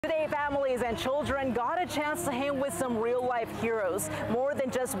and children got a chance to hang with some real-life heroes. More than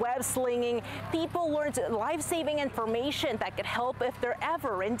just web slinging, people learned life-saving information that could help if they're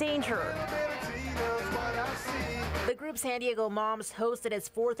ever in danger. The group San Diego Moms hosted its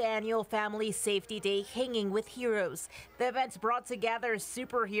 4th annual Family Safety Day Hanging with Heroes. The event brought together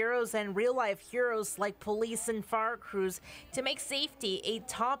superheroes and real-life heroes like police and fire crews to make safety a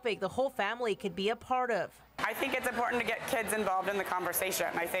topic the whole family could be a part of. I think it's important to get kids involved in the conversation.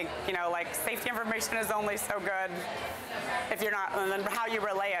 I think, like safety information is only so good if you're not, and then how you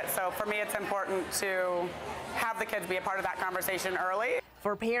relay it. So for me, it's important to have the kids be a part of that conversation early.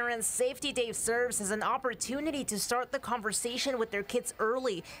 For parents, Safety Day serves as an opportunity to start the conversation with their kids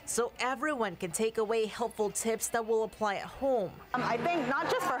early so everyone can take away helpful tips that will apply at home. I think not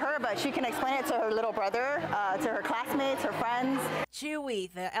just for her, but she can explain it to her little brother, to her classmates, her friends.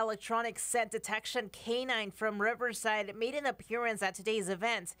 Chewy, the electronic scent detection canine from Riverside, made an appearance at today's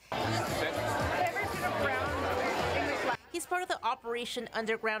event. He's part of the Operation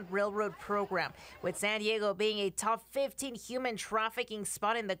Underground Railroad program. With San Diego being a top 15 human trafficking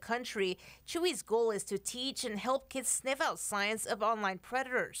spot in the country, Chewy's goal is to teach and help kids sniff out signs of online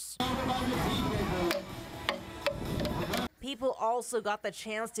predators. People also got the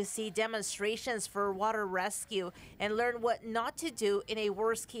chance to see demonstrations for water rescue and learn what not to do in a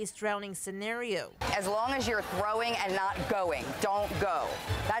worst-case drowning scenario. As long as you're throwing and not going, don't go.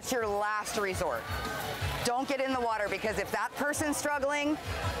 That's your last resort. Don't get in the water, because if that person is struggling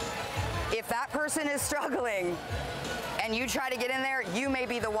and you try to get in there, you may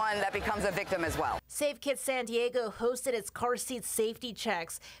be the one that becomes a victim as well. Safe Kids San Diego hosted its car seat safety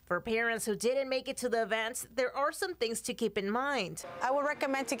checks. For parents who didn't make it to the event, there are some things to keep in mind. I would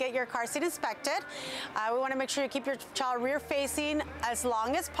recommend to get your car seat inspected. We want to make sure you keep your child rear facing as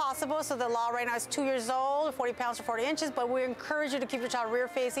long as possible. So the law right now is 2 years old, 40 pounds or 40 inches, but we encourage you to keep your child rear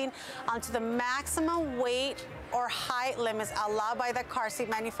facing onto the maximum weight or height limits allowed by the car seat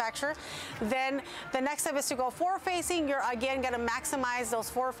manufacturer. Then the next step is to go forward facing. You're again going to maximize those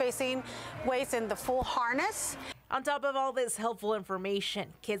forward facing weights in the full harness. On top of all this helpful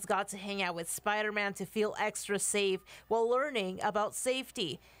information, kids got to hang out with Spider-Man to feel extra safe while learning about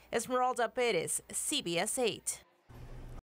safety. Esmeralda Perez, CBS 8.